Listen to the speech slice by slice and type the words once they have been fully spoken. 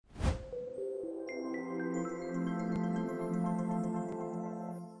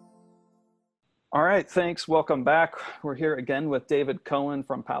All right, thanks. Welcome back. We're here again with David Cohen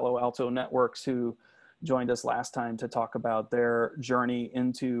from Palo Alto Networks, who joined us last time to talk about their journey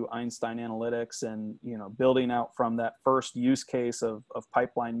into Einstein Analytics and building out from that first use case of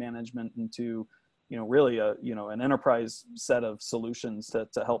pipeline management into really an enterprise set of solutions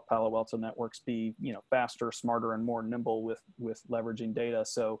to help Palo Alto Networks be faster, smarter, and more nimble with leveraging data.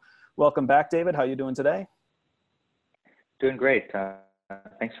 So welcome back, David. How are you doing today? Doing great.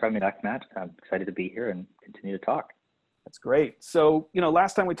 Thanks for having me back, Matt. I'm excited to be here and continue to talk. That's great. So,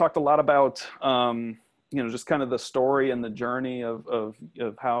 last time we talked a lot about, just kind of the story and the journey of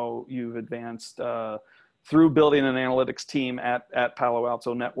how you've advanced through building an analytics team at Palo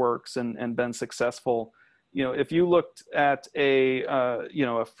Alto Networks and been successful. If you looked at a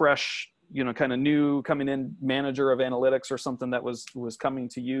fresh, kind of new coming in manager of analytics or something that was coming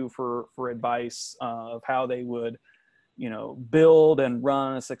to you for advice of how they would build and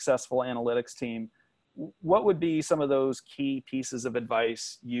run a successful analytics team, what would be some of those key pieces of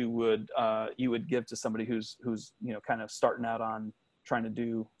advice you would give to somebody who's kind of starting out on trying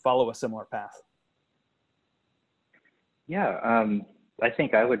to follow a similar path? Yeah, I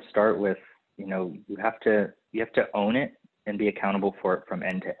think I would start with, you have to own it and be accountable for it from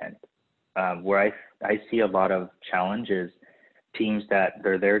end to end. Where I see a lot of challenges, teams that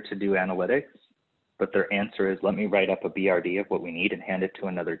they're there to do analytics, but their answer is, let me write up a BRD of what we need and hand it to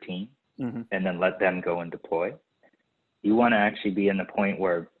another team, and then let them go and deploy. You want to actually be in the point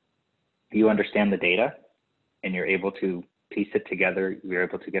where you understand the data and you're able to piece it together. You're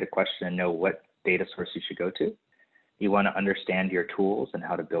able to get a question and know what data source you should go to. You want to understand your tools and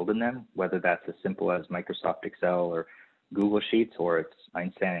how to build in them, whether that's as simple as Microsoft Excel or Google Sheets, or it's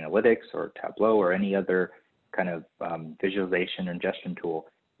Einstein Analytics or Tableau or any other kind of visualization and ingestion tool.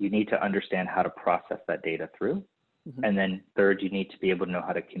 You need to understand how to process that data through. And then third, you need to be able to know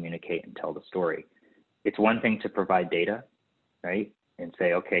how to communicate and tell the story. It's one thing to provide data, right? And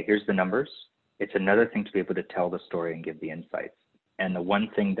say, okay, here's the numbers. It's another thing to be able to tell the story and give the insights. And the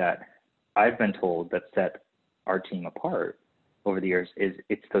one thing that I've been told that set our team apart over the years is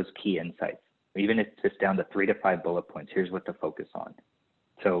it's those key insights. Even if it's just down to 3 to 5 bullet points, here's what to focus on.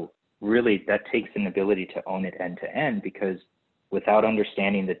 So really that takes an ability to own it end to end, because without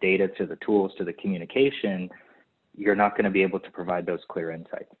understanding the data to the tools to the communication, you're not going to be able to provide those clear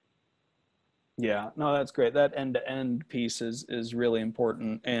insights. Yeah, no, that's great. That end-to-end piece is really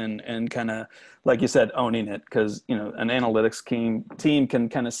important, and kind of, like you said, owning it, because an analytics team can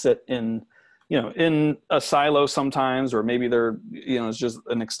kind of sit in in a silo sometimes, or maybe they're it's just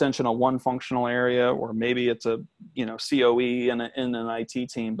an extension of one functional area, or maybe it's a COE in an IT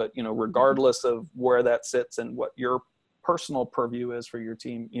team. But regardless of where that sits and what your personal purview is for your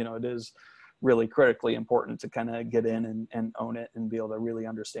team, it is really critically important to kind of get in and own it and be able to really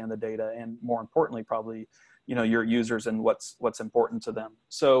understand the data, and more importantly, probably, your users and what's important to them.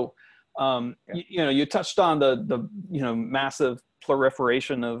 So, you touched on the massive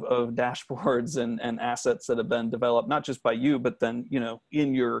proliferation of dashboards and assets that have been developed, not just by you, but then,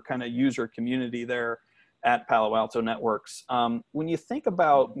 in your kind of user community there at Palo Alto Networks. When you think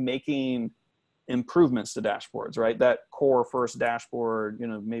about making improvements to dashboards, right? That core first dashboard,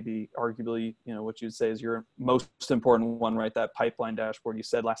 maybe arguably, what you'd say is your most important one, right? That pipeline dashboard you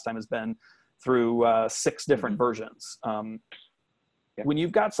said last time has been through 6 different versions. When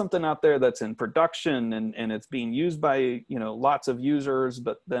you've got something out there that's in production and it's being used by, lots of users,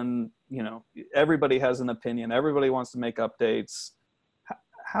 but then, everybody has an opinion, everybody wants to make updates.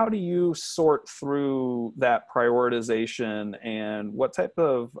 How do you sort through that prioritization, and what type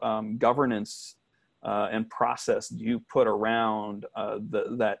of governance and process do you put around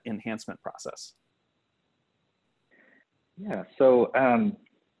that enhancement process? Yeah, so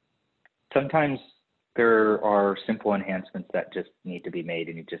sometimes there are simple enhancements that just need to be made,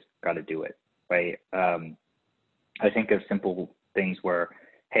 and you just got to do it, right? I think of simple things where,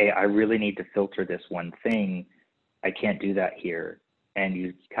 hey, I really need to filter this one thing. I can't do that here. And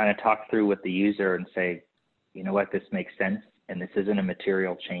you kind of talk through with the user and say, you know what, this makes sense, and this isn't a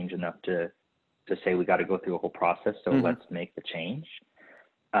material change enough to say we got to go through a whole process, so let's make the change.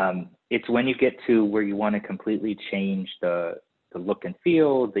 It's when you get to where you want to completely change the look and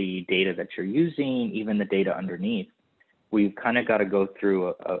feel, the data that you're using, even the data underneath, we've kind of got to go through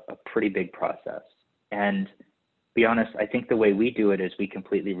a pretty big process. And be honest, I think the way we do it is we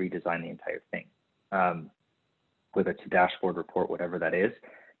completely redesign the entire thing. Whether it's a dashboard, report, whatever that is,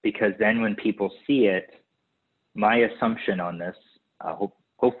 because then when people see it, my assumption on this,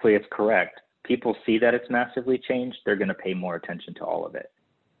 hopefully it's correct, people see that it's massively changed, they're going to pay more attention to all of it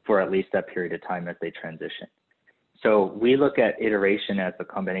for at least that period of time as they transition. So we look at iteration as a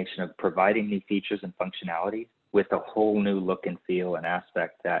combination of providing new features and functionality with a whole new look and feel and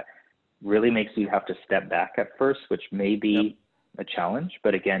aspect that really makes you have to step back at first, which may be a challenge.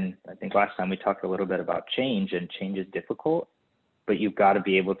 But again, I think last time we talked a little bit about change, and change is difficult, but you've got to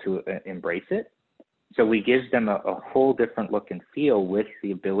be able to embrace it. So we give them a whole different look and feel with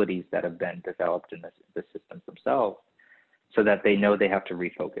the abilities that have been developed in the systems themselves, so that they know they have to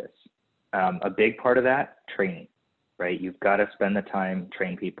refocus. A big part of that, training, right? You've got to spend the time,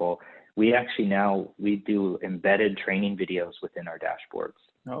 train people. We actually we do embedded training videos within our dashboards.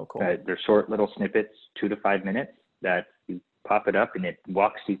 Oh, cool. They're short little snippets, 2 to 5 minutes, that you pop it up and it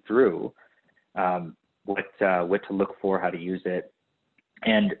walks you through what to look for, how to use it.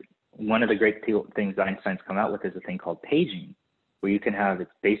 And one of the great things Einstein's come out with is a thing called paging, where you can have,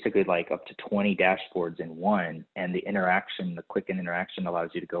 it's basically like up to 20 dashboards in one, and the quick interaction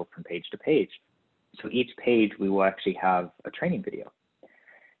allows you to go from page to page. So each page we will actually have a training video.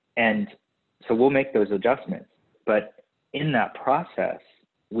 And so we'll make those adjustments. But in that process,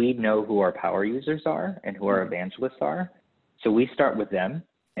 we know who our power users are and who our evangelists are. So we start with them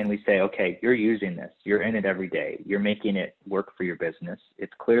and we say, okay, you're using this, you're in it every day, you're making it work for your business.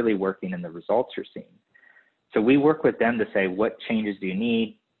 It's clearly working in the results you're seeing. So we work with them to say, what changes do you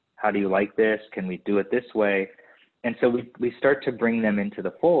need? How do you like this? Can we do it this way? And so we start to bring them into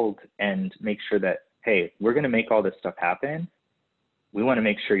the fold and make sure that, hey, we're going to make all this stuff happen. We want to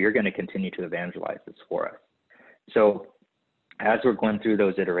make sure you're going to continue to evangelize this for us. So as we're going through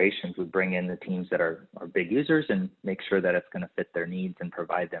those iterations, we bring in the teams that are big users and make sure that it's going to fit their needs and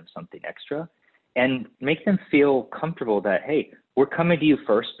provide them something extra, and make them feel comfortable that, hey, we're coming to you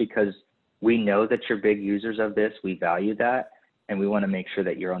first because we know that you're big users of this. We value that. And we want to make sure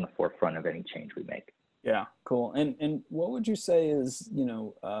that you're on the forefront of any change we make. Yeah, cool. And what would you say is,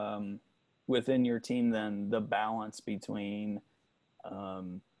 within your team then, the balance between,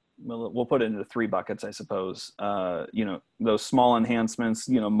 we'll put it into 3 buckets, I suppose, those small enhancements,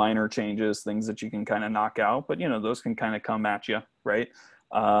 minor changes, things that you can kind of knock out, but, those can kind of come at you, right?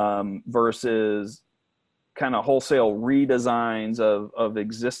 Versus kind of wholesale redesigns of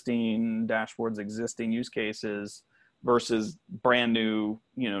existing dashboards, existing use cases, versus brand new,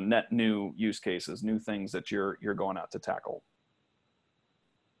 net new use cases, new things that you're going out to tackle?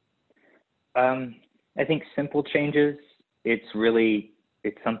 I think simple changes, it's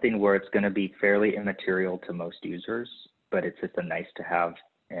something where it's going to be fairly immaterial to most users, but it's just a nice to have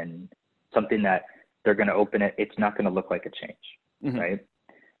and something that they're going to open it. It's not going to look like a change, right?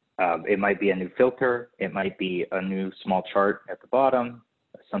 It might be a new filter. It might be a new small chart at the bottom,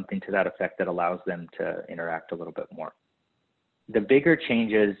 something to that effect that allows them to interact a little bit more. The bigger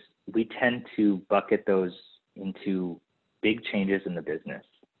changes, we tend to bucket those into big changes in the business.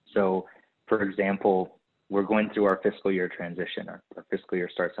 So, for example, we're going through our fiscal year transition. Our fiscal year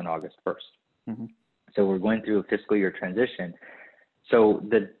starts on August 1st. So we're going through a fiscal year transition. So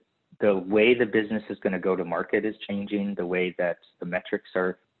the way the business is going to go to market is changing. The way that the metrics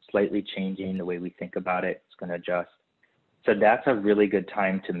are slightly changing. The way we think about it is going to adjust. So that's a really good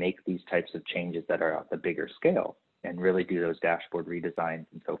time to make these types of changes that are at the bigger scale and really do those dashboard redesigns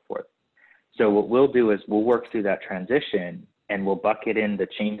and so forth. So what we'll do is we'll work through that transition and we'll bucket in the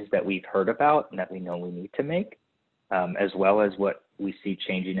changes that we've heard about and that we know we need to make, as well as what we see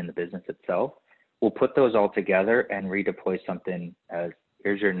changing in the business itself. We'll put those all together and redeploy something as,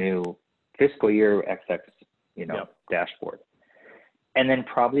 here's your new fiscal year XX, dashboard. And then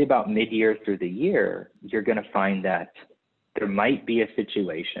probably about mid-year through the year, you're going to find that there might be a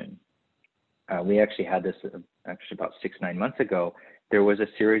situation. We actually had this about 6-9 months ago. There was a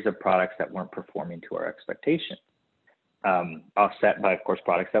series of products that weren't performing to our expectations, offset by, of course,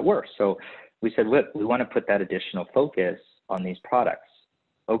 products that were. So we said, look, we want to put that additional focus on these products.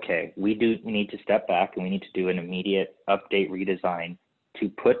 Okay, we need to step back and we need to do an immediate update, redesign to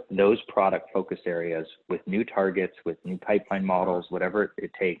put those product focus areas with new targets, with new pipeline models, whatever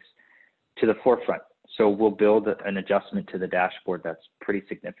it takes, to the forefront. So we'll build an adjustment to the dashboard that's pretty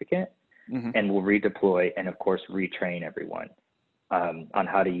significant, and we'll redeploy and, of course, retrain everyone on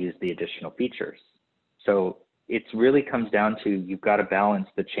how to use the additional features. So it really comes down to, you've got to balance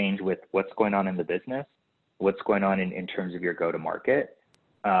the change with what's going on in the business, what's going on in terms of your go-to-market,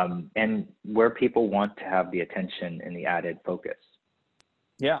 and where people want to have the attention and the added focus.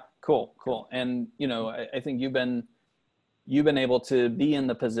 Yeah, cool. And, I think you've been able to be in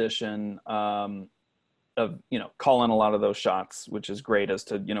the position of, calling a lot of those shots, which is great as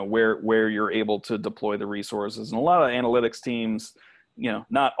to, where you're able to deploy the resources. And a lot of analytics teams,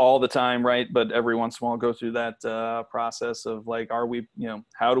 not all the time, right? But every once in a while go through that process of like, are we,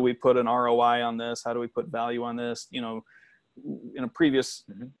 how do we put an ROI on this? How do we put value on this? In a previous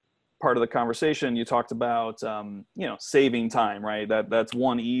part of the conversation, you talked about, saving time, right? That's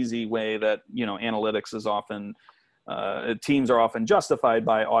one easy way that, analytics is often, teams are often justified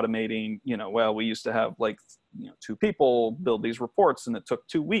by automating, well, we used to have like, 2 people build these reports and it took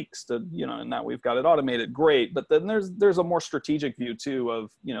 2 weeks to, and now we've got it automated. Great. But then there's a more strategic view too of,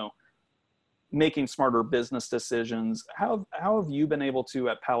 making smarter business decisions. How have you been able to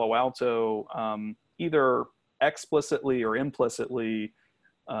at Palo Alto, either explicitly or implicitly,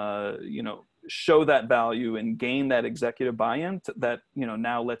 show that value and gain that executive buy-in that,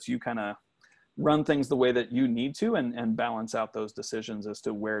 now lets you kind of run things the way that you need to and balance out those decisions as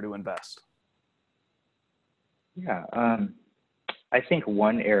to where to invest? Yeah, I think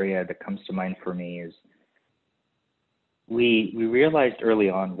one area that comes to mind for me is we realized early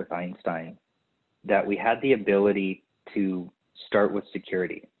on with Einstein that we had the ability to start with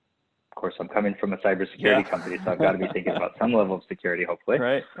security. Of course, I'm coming from a cybersecurity company, so I've got to be thinking about some level of security, hopefully.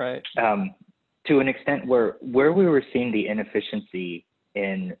 Right. To an extent where we were seeing the inefficiency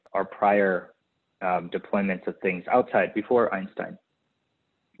in our prior deployments of things outside before Einstein.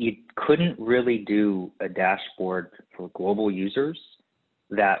 You couldn't really do a dashboard for global users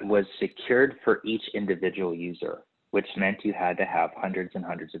that was secured for each individual user, which meant you had to have hundreds and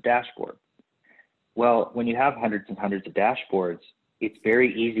hundreds of dashboards. Well, when you have hundreds and hundreds of dashboards, it's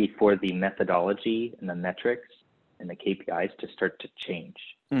very easy for the methodology and the metrics and the KPIs to start to change.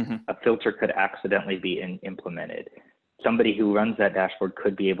 A filter could accidentally be implemented. Somebody who runs that dashboard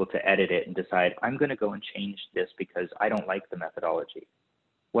could be able to edit it and decide, I'm going to go and change this because I don't like the methodology.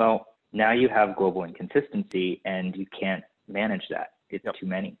 Well, now you have global inconsistency and you can't manage that. It's too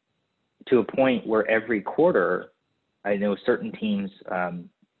many. To a point where every quarter, I know certain teams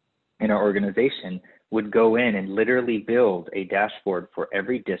in our organization would go in and literally build a dashboard for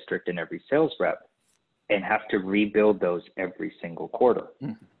every district and every sales rep and have to rebuild those every single quarter.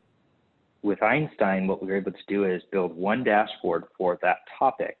 With Einstein, what we were able to do is build one dashboard for that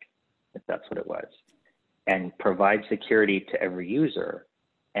topic, if that's what it was, and provide security to every user.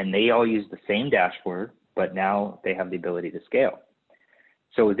 And they all use the same dashboard, but now they have the ability to scale.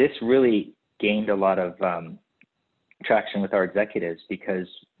 So this really gained a lot of traction with our executives because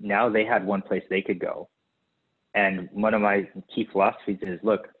now they had one place they could go. And one of my key philosophies is,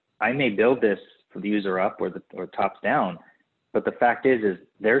 look, I may build this for the user up or tops down, but the fact is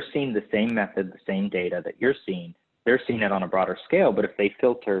they're seeing the same method, the same data that you're seeing. They're seeing it on a broader scale, but if they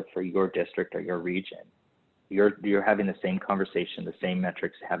filter for your district or your region, you're having the same conversation, the same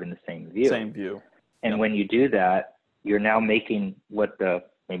metrics, having the same view. Same view. And when you do that, you're now making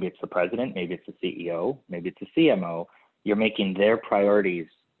maybe it's the president, maybe it's the CEO, maybe it's the CMO, you're making their priorities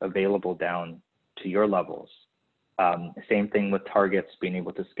available down to your levels. Same thing with targets, being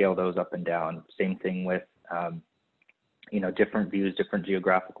able to scale those up and down. Same thing with, different views, different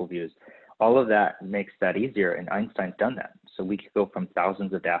geographical views. All of that makes that easier, and Einstein's done that. So we could go from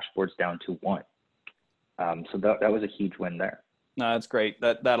thousands of dashboards down to one. So that was a huge win there. No, that's great.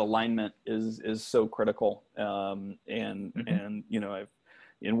 That alignment is so critical. And I've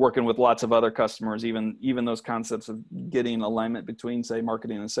in working with lots of other customers, even those concepts of getting alignment between, say,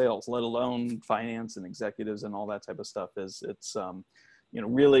 marketing and sales, let alone finance and executives and all that type of stuff, it's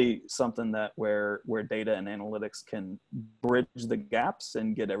really something that where data and analytics can bridge the gaps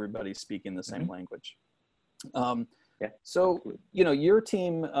and get everybody speaking the same language. So, your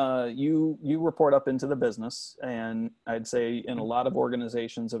team, you report up into the business, and I'd say in a lot of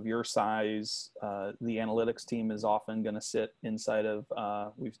organizations of your size, the analytics team is often going to sit inside of,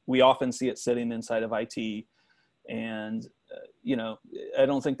 we often see it sitting inside of IT. And, I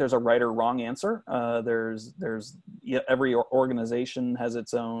don't think there's a right or wrong answer. Every organization has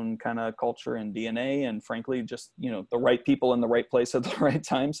its own kind of culture and DNA, and frankly, just, the right people in the right place at the right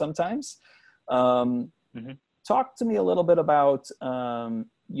time sometimes. Talk to me a little bit about,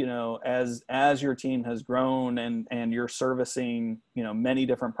 as your team has grown and you're servicing, many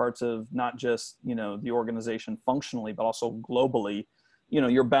different parts of not just, the organization functionally, but also globally,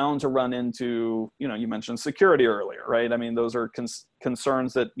 you're bound to run into, you mentioned security earlier, right? I mean, those are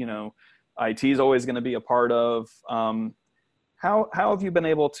concerns that, IT is always going to be a part of. How have you been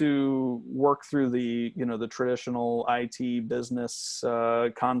able to work through the, the traditional IT business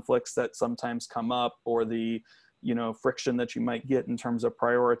conflicts that sometimes come up, or the, friction that you might get in terms of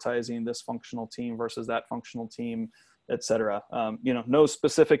prioritizing this functional team versus that functional team, et cetera? No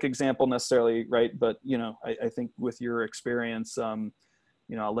specific example necessarily, right? But, I think with your experience,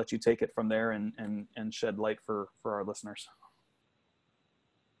 I'll let you take it from there and shed light for our listeners.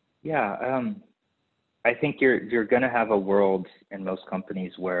 Yeah, I think you're going to have a world in most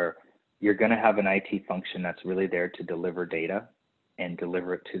companies where you're going to have an IT function that's really there to deliver data and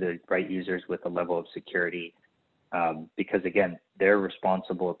deliver it to the right users with a level of security. Because again, they're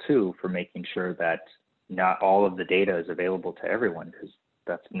responsible too for making sure that not all of the data is available to everyone, because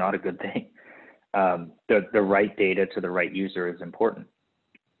that's not a good thing. The right data to the right user is important.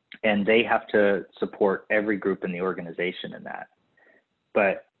 And they have to support every group in the organization in that.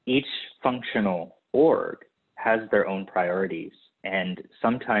 But each functional org has their own priorities. And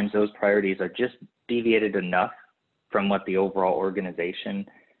sometimes those priorities are just deviated enough from what the overall organization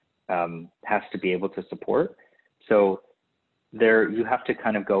has to be able to support. So there, you have to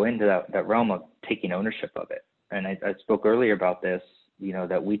kind of go into that realm of taking ownership of it. And I spoke earlier about this,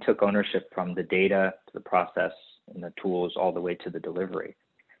 that we took ownership from the data to the process and the tools all the way to the delivery.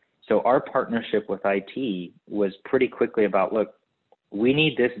 So our partnership with IT was pretty quickly about, look, we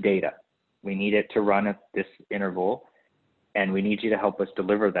need this data. We need it to run at this interval, and we need you to help us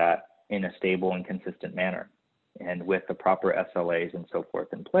deliver that in a stable and consistent manner and with the proper SLAs and so forth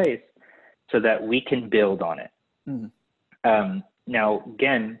in place so that we can build on it. Mm-hmm. Now,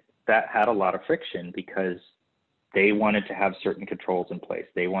 again, that had a lot of friction because they wanted to have certain controls in place.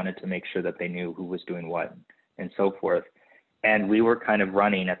 They wanted to make sure that they knew who was doing what and so forth. And we were kind of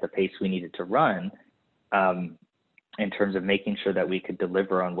running at the pace we needed to run in terms of making sure that we could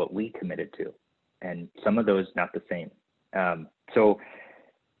deliver on what we committed to. And some of those not the same. So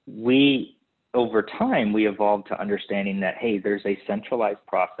over time, we evolved to understanding that, hey, there's a centralized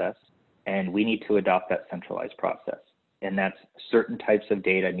process and we need to adopt that centralized process. And that's certain types of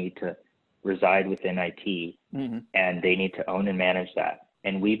data need to reside within IT, mm-hmm. and they need to own and manage that.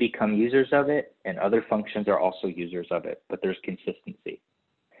 And we become users of it, and other functions are also users of it, but there's consistency.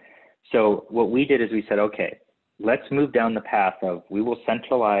 So what we did is we said, okay, let's move down the path of we will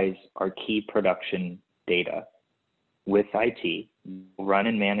centralize our key production data with IT, run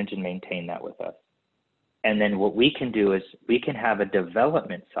and manage and maintain that with us. And then what we can do is we can have a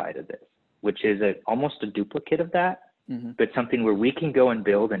development side of this, which is almost a duplicate of that, mm-hmm. but something where we can go and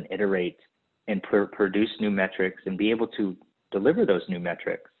build and iterate and produce new metrics and be able to deliver those new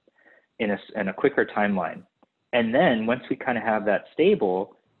metrics in a quicker timeline. And then once we kind of have that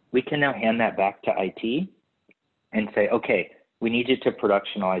stable, we can now hand that back to IT and say, okay, we need you to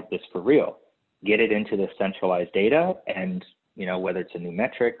productionalize this for real. Get it into the centralized data, and whether it's a new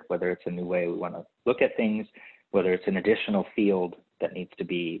metric, whether it's a new way we want to look at things, whether it's an additional field that needs to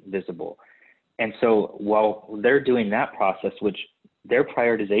be visible. And so while they're doing that process, which their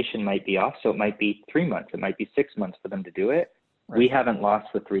prioritization might be off, so it might be 3 months, it might be 6 months for them to do it. Right. We haven't lost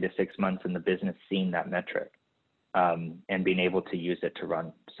the 3 to 6 months in the business seeing that metric and being able to use it to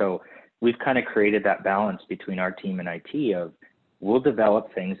run. So we've kind of created that balance between our team and IT of we'll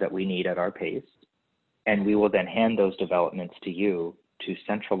develop things that we need at our pace, and we will then hand those developments to you to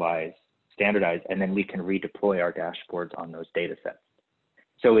centralize, standardize, and then we can redeploy our dashboards on those data sets.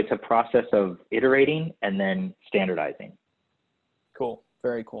 So it's a process of iterating and then standardizing. Cool.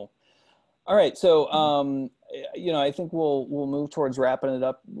 Very cool. All right. So, I think we'll move towards wrapping it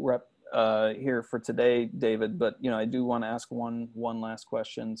up here for today, David. But, I do want to ask one last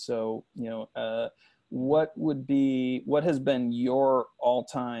question. So, what has been your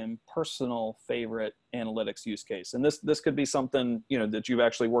all-time personal favorite analytics use case? And this could be something, that you've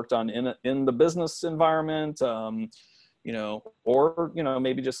actually worked on in the business environment, or,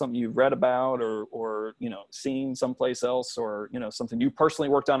 maybe just something you've read about or seen someplace else, or, something you personally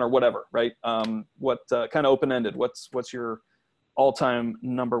worked on or whatever, right? What kind of open-ended, what's your all-time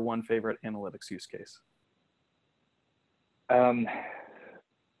number one favorite analytics use case?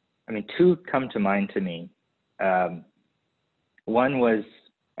 Two come to mind to me. One was,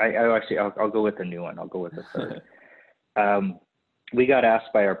 I'll go with a new one. I'll go with a third. We got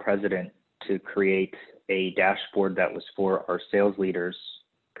asked by our president to create a dashboard that was for our sales leaders,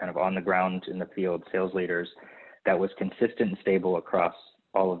 kind of on the ground in the field, sales leaders, that was consistent and stable across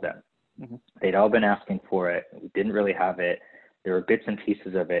all of them. Mm-hmm. They'd all been asking for it. We didn't really have it. There were bits and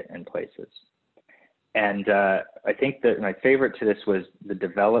pieces of it in places. And I think that my favorite to this was the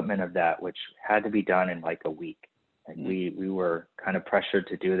development of that, which had to be done in like a week. Like mm-hmm. we were kind of pressured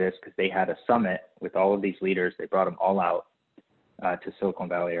to do this because they had a summit with all of these leaders. They brought them all out to Silicon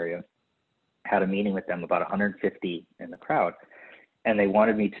Valley area, had a meeting with them, about 150 in the crowd, and they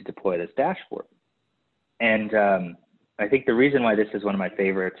wanted me to deploy this dashboard. And I think the reason why this is one of my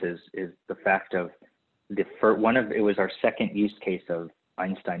favorites is the fact of it was our second use case of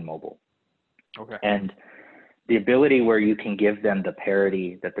Einstein Mobile. Okay. And the ability where you can give them the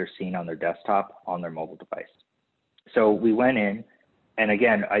parity that they're seeing on their desktop on their mobile device. So we went in, And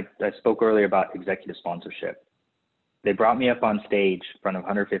again, I spoke earlier about executive sponsorship. They brought me up on stage in front of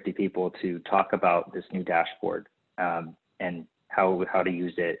 150 people to talk about this new dashboard, and how to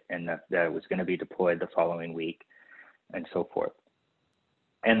use it, and that it was going to be deployed the following week, and so forth.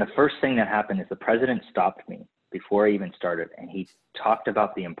 And the first thing that happened is the president stopped me before I even started, and he talked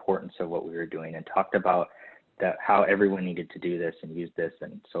about the importance of what we were doing, and talked about how everyone needed to do this and use this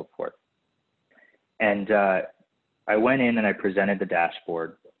and so forth. And I went in and I presented the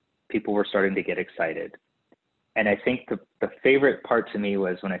dashboard. People were starting to get excited. And I think the favorite part to me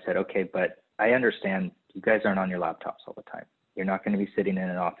was when I said, okay, but I understand you guys aren't on your laptops all the time. You're not going to be sitting in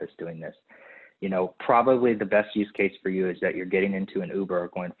an office doing this. You know, probably the best use case for you is that you're getting into an Uber or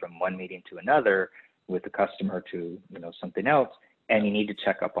going from one meeting to another with the customer to, you know, something else, and you need to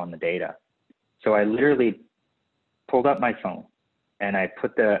check up on the data. So I literally pulled up my phone and I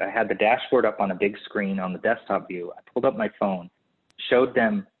had the dashboard up on a big screen on the desktop view. I pulled up my phone, showed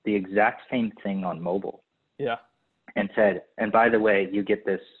them the exact same thing on mobile. Yeah. And said, and by the way, you get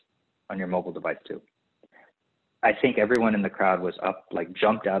this on your mobile device too. I think everyone in the crowd was up, like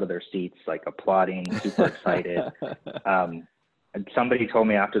jumped out of their seats, like applauding, super excited. And somebody told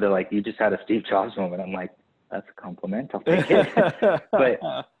me after, they're like, you just had a Steve Jobs moment. I'm like, that's a compliment, I'll take it. But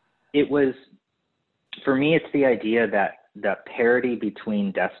it was, for me, it's the idea that parity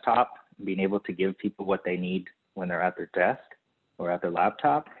between desktop, being able to give people what they need when they're at their desk or at their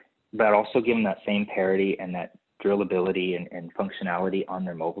laptop, but also give them that same parity and that drillability and functionality on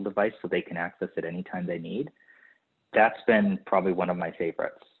their mobile device so they can access it anytime they need. That's been probably one of my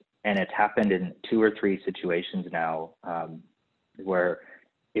favorites. And it's happened in 2 or 3 situations now, where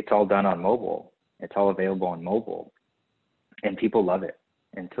it's all done on mobile. It's all available on mobile, and people love it.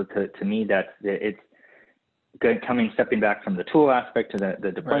 And so to me, it's good. Stepping back from the tool aspect to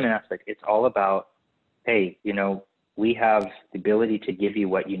the deployment aspect, it's all about, hey, you know, we have the ability to give you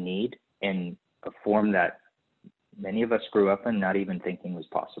what you need in a form that many of us grew up in not even thinking was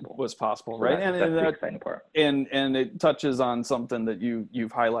possible. So right? That's the exciting part. And it touches on something that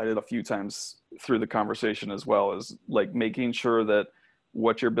you've highlighted a few times through the conversation as well, is like making sure that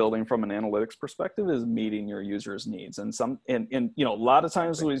what you're building from an analytics perspective is meeting your users' needs. And you know, a lot of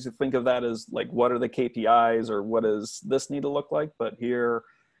times we think of that as like, what are the KPIs or what does this need to look like? But here,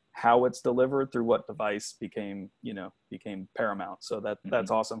 how it's delivered through what device became paramount. So that's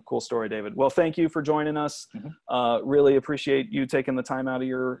awesome. Cool story, David. Well, thank you for joining us. Really appreciate you taking the time out of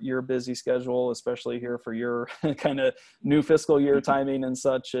your busy schedule, especially here for your kind of new fiscal year timing and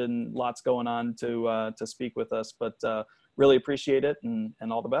such, and lots going on to speak with us, but really appreciate it, and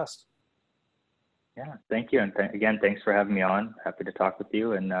all the best. Yeah, thank you. And again, thanks for having me on. Happy to talk with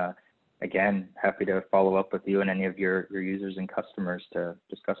you. And again, happy to follow up with you and any of your users and customers to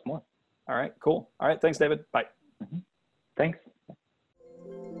discuss more. All right, cool. All right, thanks, David. Bye. Thanks.